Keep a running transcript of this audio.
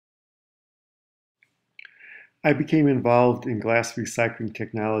I became involved in glass recycling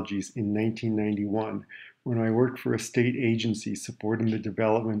technologies in 1991 when I worked for a state agency supporting the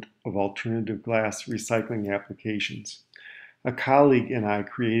development of alternative glass recycling applications. A colleague and I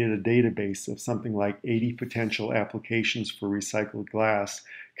created a database of something like 80 potential applications for recycled glass,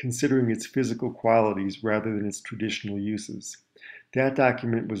 considering its physical qualities rather than its traditional uses. That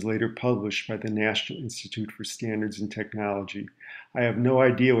document was later published by the National Institute for Standards and Technology. I have no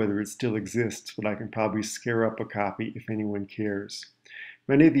idea whether it still exists, but I can probably scare up a copy if anyone cares.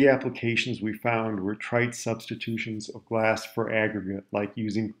 Many of the applications we found were trite substitutions of glass for aggregate, like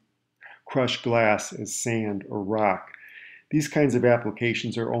using crushed glass as sand or rock. These kinds of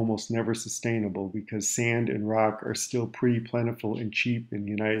applications are almost never sustainable because sand and rock are still pretty plentiful and cheap in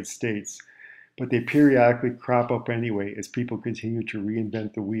the United States, but they periodically crop up anyway as people continue to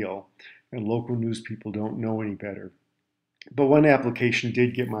reinvent the wheel, and local news people don't know any better. But one application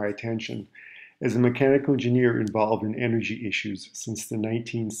did get my attention. As a mechanical engineer involved in energy issues since the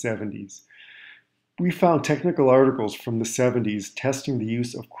 1970s, we found technical articles from the 70s testing the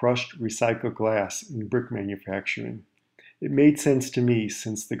use of crushed recycled glass in brick manufacturing. It made sense to me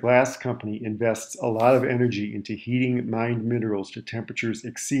since the glass company invests a lot of energy into heating mined minerals to temperatures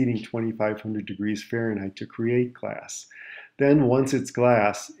exceeding 2,500 degrees Fahrenheit to create glass. Then, once it's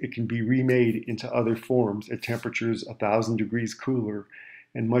glass, it can be remade into other forms at temperatures 1,000 degrees cooler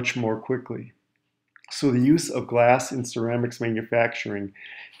and much more quickly. So the use of glass in ceramics manufacturing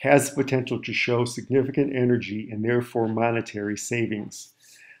has the potential to show significant energy and therefore monetary savings.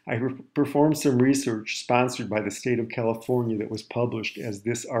 I performed some research sponsored by the state of California that was published as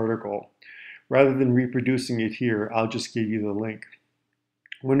this article. Rather than reproducing it here, I'll just give you the link.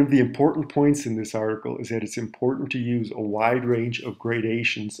 One of the important points in this article is that it's important to use a wide range of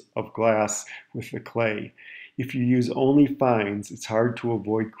gradations of glass with the clay. If you use only fines, it's hard to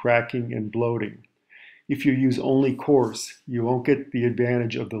avoid cracking and bloating. If you use only coarse, you won't get the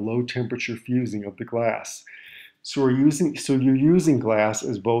advantage of the low temperature fusing of the glass. So you're using glass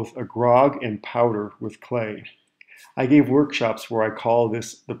as both a grog and powder with clay. I gave workshops where I call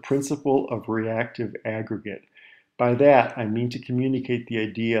this the principle of reactive aggregate. By that, I mean to communicate the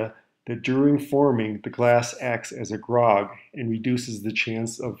idea that during forming, the glass acts as a grog and reduces the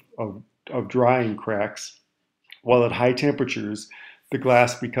chance of drying cracks, while at high temperatures, the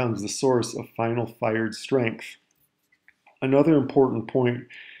glass becomes the source of final fired strength. Another important point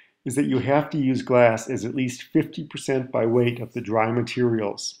is that you have to use glass as at least 50% by weight of the dry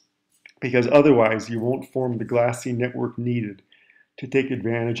materials, because otherwise you won't form the glassy network needed to take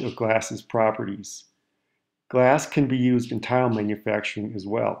advantage of glass's properties. Glass can be used in tile manufacturing as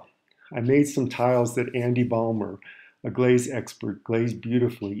well. I made some tiles that Andy Ballmer, a glaze expert, glazed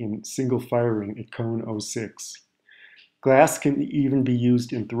beautifully in single firing at Cone 06. Glass can even be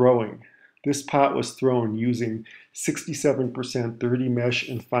used in throwing. This pot was thrown using 67% 30 mesh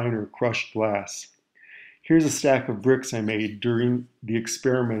and finer crushed glass. Here's a stack of bricks I made during the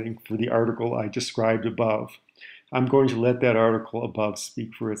experimenting for the article I described above. I'm going to let that article above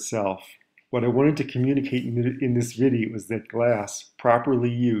speak for itself. What I wanted to communicate in this video is that glass, properly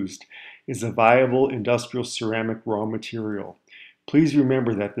used, is a viable industrial ceramic raw material. Please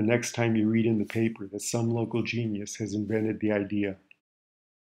remember that the next time you read in the paper that some local genius has invented the idea.